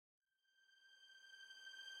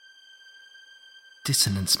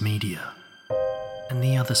Dissonance Media and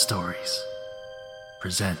the Other Stories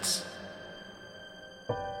presents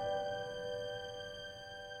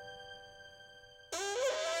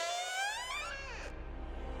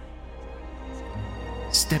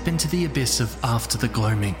Step into the abyss of After the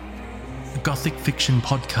Gloaming, a gothic fiction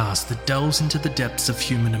podcast that delves into the depths of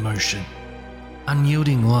human emotion.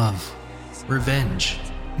 Unyielding love, revenge,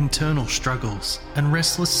 internal struggles, and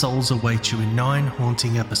restless souls await you in 9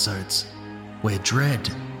 haunting episodes, where dread,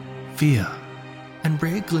 fear, and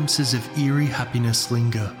rare glimpses of eerie happiness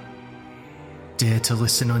linger. Dare to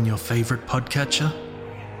listen on your favourite podcatcher?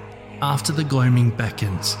 After the Gloaming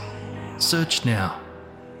beckons. Search now,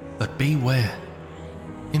 but beware.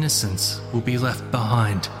 Innocence will be left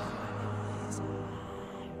behind.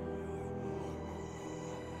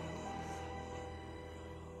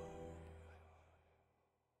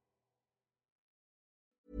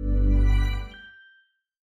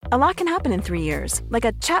 A lot can happen in 3 years, like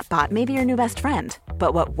a chatbot may be your new best friend.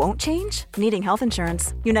 But what won't change? Needing health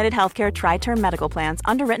insurance. United Healthcare Tri-Term Medical Plans,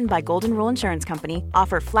 underwritten by Golden Rule Insurance Company,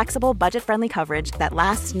 offer flexible, budget-friendly coverage that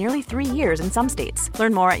lasts nearly 3 years in some states.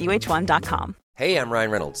 Learn more at uh1.com. Hey, I'm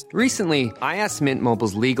Ryan Reynolds. Recently, I asked Mint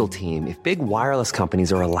Mobile's legal team if big wireless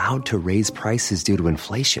companies are allowed to raise prices due to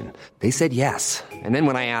inflation. They said yes. And then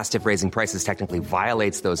when I asked if raising prices technically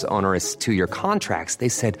violates those onerous 2-year contracts, they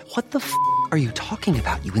said, "What the f*** are you talking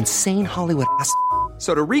about, you insane Hollywood ass?"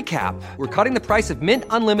 So to recap, we're cutting the price of Mint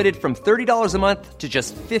Unlimited from $30 a month to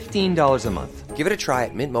just $15 a month. Give it a try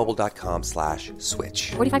at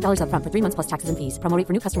mintmobile.com/switch. $45 up front for 3 months plus taxes and fees. Promo rate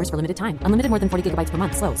for new customers for limited time. Unlimited more than 40 gigabytes per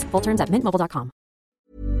month. Slows full terms at mintmobile.com.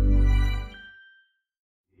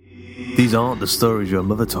 These aren't the stories your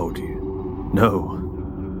mother told you.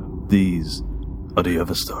 No, these are the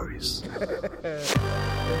other stories.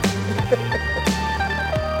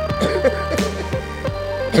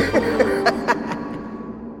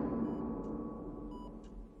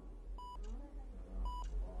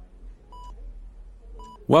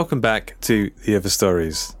 Welcome back to The Other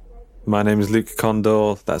Stories. My name is Luke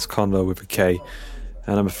Condor, that's Condor with a K,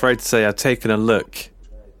 and I'm afraid to say I've taken a look,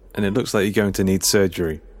 and it looks like you're going to need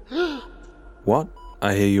surgery. What?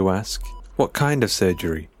 I hear you ask. What kind of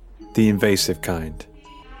surgery? The invasive kind.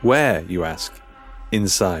 Where, you ask?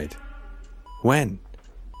 Inside. When?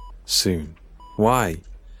 Soon. Why?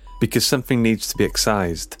 Because something needs to be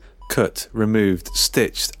excised. Cut, removed,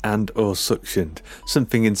 stitched and or suctioned.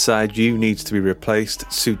 Something inside you needs to be replaced,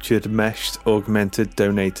 sutured, meshed, augmented,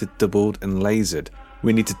 donated, doubled and lasered.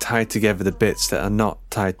 We need to tie together the bits that are not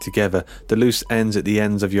tied together, the loose ends at the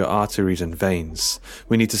ends of your arteries and veins.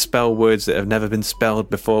 We need to spell words that have never been spelled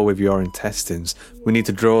before with your intestines. We need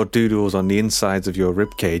to draw doodles on the insides of your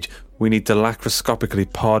ribcage. We need to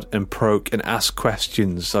laparoscopically pod and probe and ask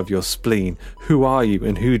questions of your spleen. Who are you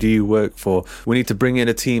and who do you work for? We need to bring in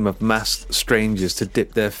a team of masked strangers to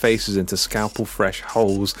dip their faces into scalpel-fresh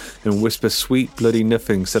holes and whisper sweet bloody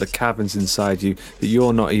nothings to the caverns inside you that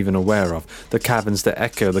you're not even aware of. The caverns that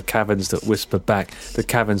echo, the caverns that whisper back, the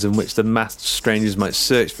caverns in which the masked strangers might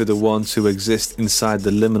search for the ones who exist inside the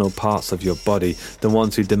liminal parts of your body, the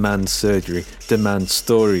ones who demand surgery, demand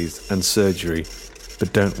stories and surgery.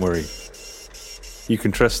 But don't worry, you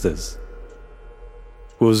can trust us.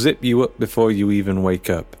 We'll zip you up before you even wake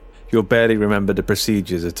up. You'll barely remember the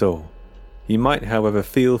procedures at all. You might, however,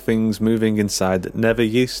 feel things moving inside that never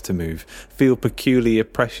used to move, feel peculiar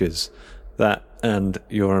pressures, and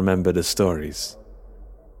you'll remember the stories.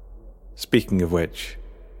 Speaking of which,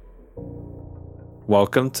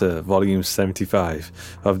 welcome to Volume 75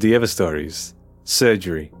 of The Other Stories,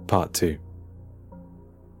 Surgery, Part 2.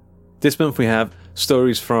 This month we have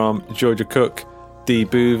stories from Georgia Cook, Dee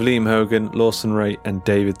Booth, Liam Hogan, Lawson Ray and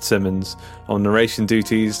David Simmons. On narration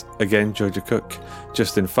duties, again Georgia Cook,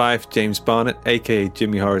 Justin Fife, James Barnett aka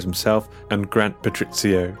Jimmy Horrors himself and Grant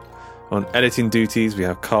Patrizio. On editing duties we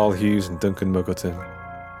have Carl Hughes and Duncan Muggleton.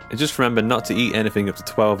 And just remember not to eat anything up to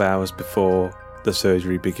 12 hours before the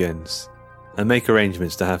surgery begins, and make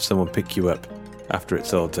arrangements to have someone pick you up after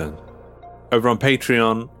it's all done. Over on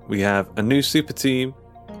Patreon we have a new super team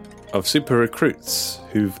of super recruits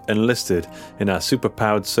who've enlisted in our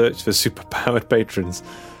superpowered search for superpowered patrons.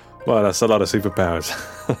 Well, that's a lot of superpowers.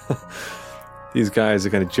 These guys are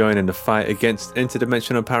going to join in the fight against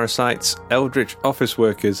interdimensional parasites, eldritch office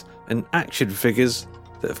workers, and action figures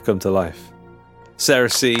that have come to life. Sarah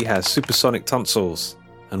C has supersonic tonsils,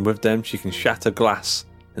 and with them she can shatter glass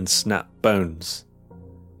and snap bones.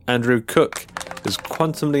 Andrew Cook is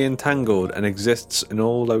quantumly entangled and exists in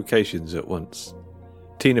all locations at once.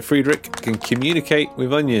 Tina Friedrich can communicate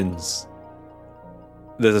with onions.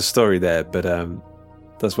 There's a story there, but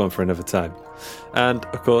That's one for another time. And,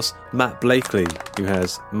 of course, Matt Blakely, who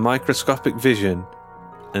has microscopic vision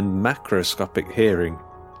and macroscopic hearing.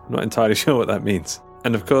 I'm not entirely sure what that means.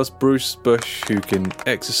 And, of course, Bruce Bush, who can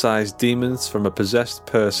exorcise demons from a possessed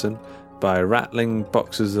person by rattling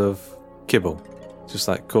boxes of kibble. Just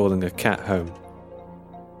like calling a cat home.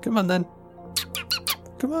 Come on, then.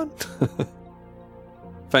 Come on.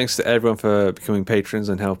 Thanks to everyone for becoming patrons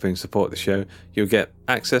and helping support the show. You'll get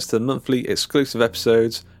access to monthly exclusive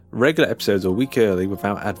episodes, regular episodes a week early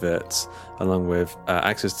without adverts, along with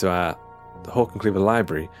access to our Hawk and Cleaver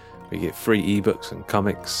library. We get free ebooks and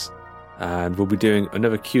comics, and we'll be doing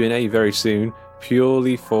another Q&A very soon,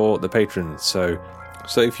 purely for the patrons. So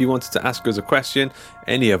if you wanted to ask us a question,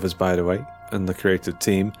 any of us, by the way, and the creative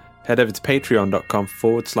team, head over to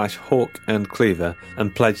patreon.com/Hawk and Cleaver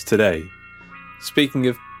and pledge today. Speaking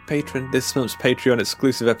of Patreon, this month's Patreon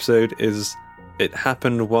exclusive episode is It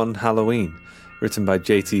Happened One Halloween, written by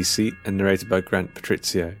JT Seat and narrated by Grant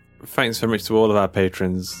Patrizio. Thanks very much to all of our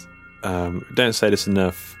patrons. Don't say this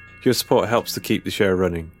enough. Your support helps to keep the show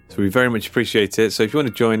running, so we very much appreciate it. So if you want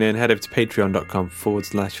to join in, head over to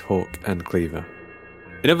patreon.com/Hawk and Cleaver.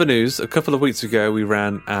 In other news, a couple of weeks ago we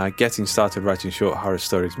ran our Getting Started Writing Short Horror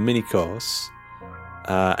Stories mini course,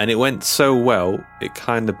 and it went so well, it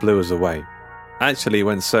kind of blew us away. Actually, it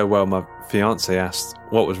went so well, my fiancée asked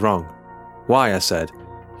what was wrong. Why, I said.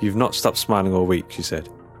 You've not stopped smiling all week, she said.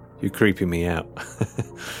 You're creeping me out.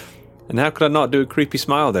 And how could I not do a creepy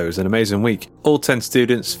smile, though? It was an amazing week. All 10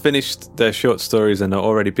 students finished their short stories and are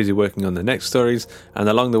already busy working on their next stories, and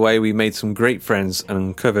along the way we made some great friends and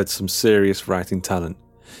uncovered some serious writing talent.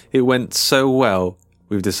 It went so well,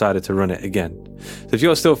 we've decided to run it again. So if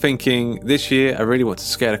you're still thinking, this year I really want to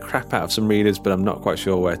scare the crap out of some readers, but I'm not quite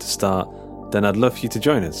sure where to start, then I'd love for you to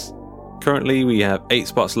join us. Currently we have 8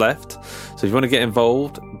 spots left, so if you want to get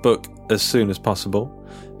involved, book as soon as possible.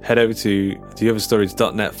 Head over to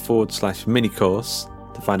theotherstories.net/mini-course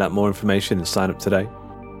to find out more information and sign up today.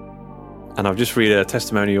 And I've just read a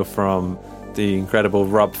testimonial from the incredible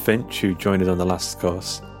Rob Finch, who joined us on the last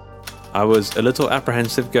course. I was a little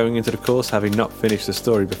apprehensive going into the course, having not finished the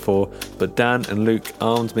story before, but Dan and Luke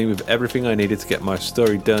armed me with everything I needed to get my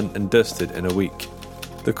story done and dusted in a week.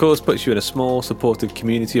 The course puts you in a small, supportive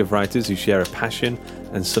community of writers who share a passion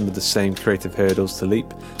and some of the same creative hurdles to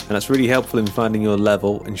leap, and that's really helpful in finding your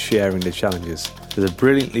level and sharing the challenges. There's a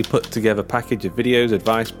brilliantly put together package of videos,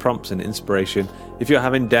 advice, prompts and inspiration. If you're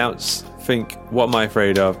having doubts, think, what am I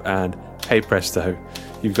afraid of? And hey presto,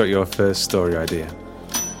 you've got your first story idea.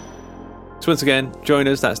 So once again, join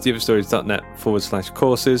us. That's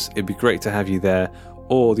theotherstories.net/courses. It'd be great to have you there,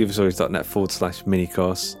 or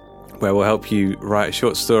theotherstories.net/mini-course, where we'll help you write a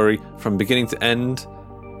short story from beginning to end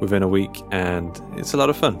within a week, and it's a lot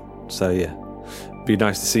of fun. So yeah, be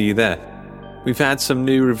nice to see you there. We've had some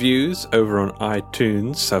new reviews over on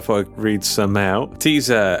iTunes, so I thought I'd read some out.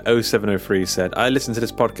 Teaser0703 said, I listen to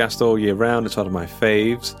this podcast all year round. It's one of my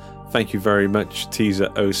faves. Thank you very much,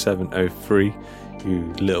 Teaser0703.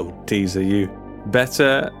 You little teaser, you.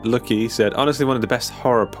 Better Lucky said, honestly, one of the best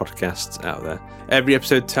horror podcasts out there. Every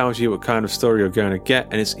episode tells you what kind of story you're going to get,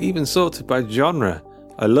 and it's even sorted by genre.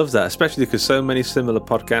 I love that, especially because so many similar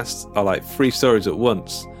podcasts are like 3 stories at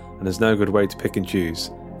once, and there's no good way to pick and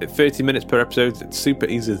choose. At 30 minutes per episode, it's super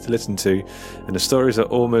easy to listen to, and the stories are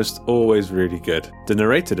almost always really good. The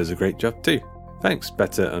narrator does a great job too. Thanks,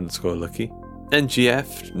 Better_Lucky.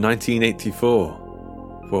 NGF 1984.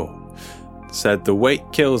 Whoa. Said, the wait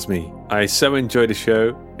kills me. I so enjoy the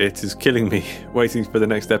show, it is killing me waiting for the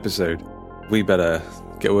next episode. We better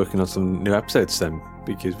get working on some new episodes then,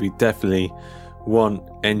 because we definitely want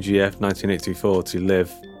NGF 1984 to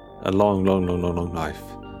live a long life.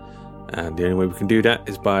 And the only way we can do that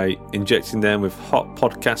is by injecting them with hot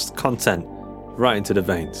podcast content right into the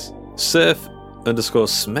veins.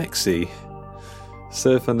 Surf_Smexy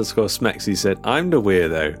said, I'm the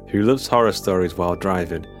weirdo who loves horror stories while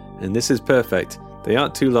driving, and this is perfect. They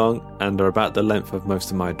aren't too long and are about the length of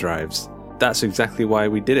most of my drives. That's exactly why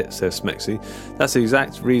we did it, says Smexy. That's the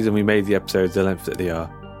exact reason we made the episodes the length that they are.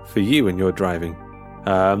 For you when you're driving.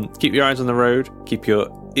 Keep your eyes on the road, keep your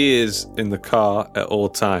ears in the car at all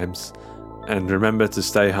times, and remember to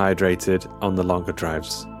stay hydrated on the longer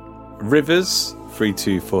drives.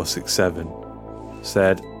 Rivers32467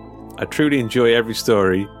 said, I truly enjoy every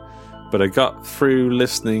story, but I got through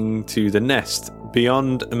listening to The Nest.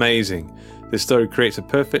 Beyond amazing. This story creates a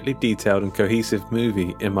perfectly detailed and cohesive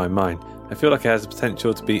movie in my mind. I feel like it has the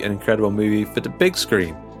potential to be an incredible movie for the big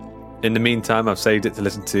screen. In the meantime, I've saved it to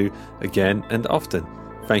listen to again and often.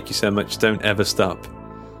 Thank you so much, don't ever stop.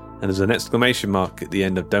 And there's an exclamation mark at the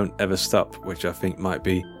end of don't ever stop, which I think might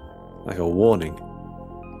be like a warning.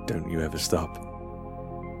 don't you ever stop.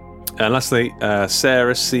 And lastly,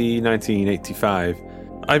 Sarah C. 1985.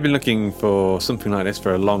 I've been looking for something like this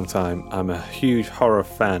for a long time. I'm a huge horror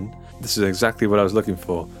fan. This is exactly what I was looking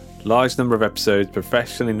for. Large number of episodes,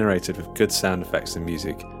 professionally narrated with good sound effects and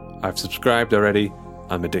music. I've subscribed already.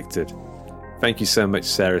 I'm addicted. Thank you so much,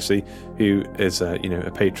 Sarah C., who is a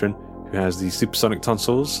patron who has the supersonic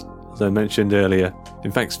tonsils, as I mentioned earlier.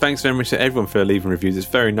 In fact, thanks very much to everyone for leaving reviews. It's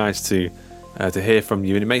very nice to hear from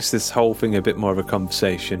you, and it makes this whole thing a bit more of a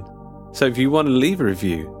conversation. So if you want to leave a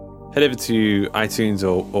review, head over to iTunes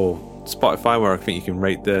or Spotify, where I think you can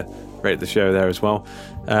rate the show there as well.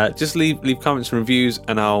 Just leave comments and reviews,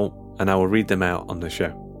 and I will read them out on the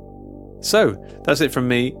show. So that's it from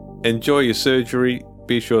me. Enjoy your surgery.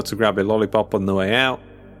 Be sure to grab a lollipop on the way out,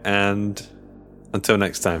 and until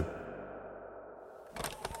next time.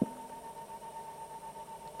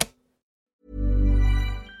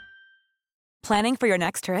 Planning for your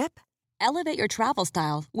next trip? Elevate your travel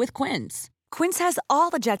style with Quince. Quince has all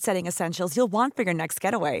the jet-setting essentials you'll want for your next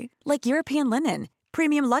getaway, like European linen,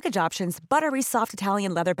 premium luggage options, buttery soft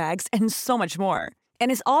Italian leather bags, and so much more.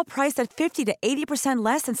 And is all priced at 50 to 80%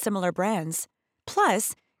 less than similar brands.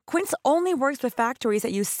 Plus, Quince only works with factories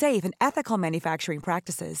that use safe and ethical manufacturing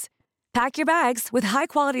practices. Pack your bags with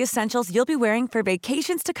high-quality essentials you'll be wearing for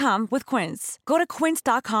vacations to come with Quince. Go to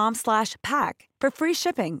quince.com/pack for free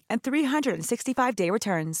shipping and 365-day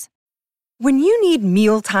returns. When you need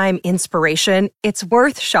mealtime inspiration, it's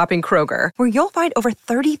worth shopping Kroger, where you'll find over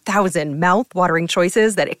 30,000 mouth-watering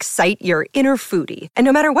choices that excite your inner foodie. And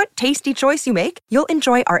no matter what tasty choice you make, you'll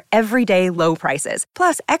enjoy our everyday low prices,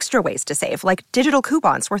 plus extra ways to save, like digital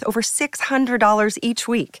coupons worth over $600 each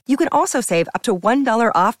week. You can also save up to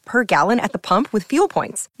 $1 off per gallon at the pump with fuel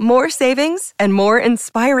points. More savings and more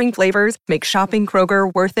inspiring flavors make shopping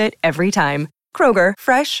Kroger worth it every time. Kroger,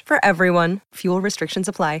 fresh for everyone. Fuel restrictions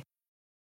apply.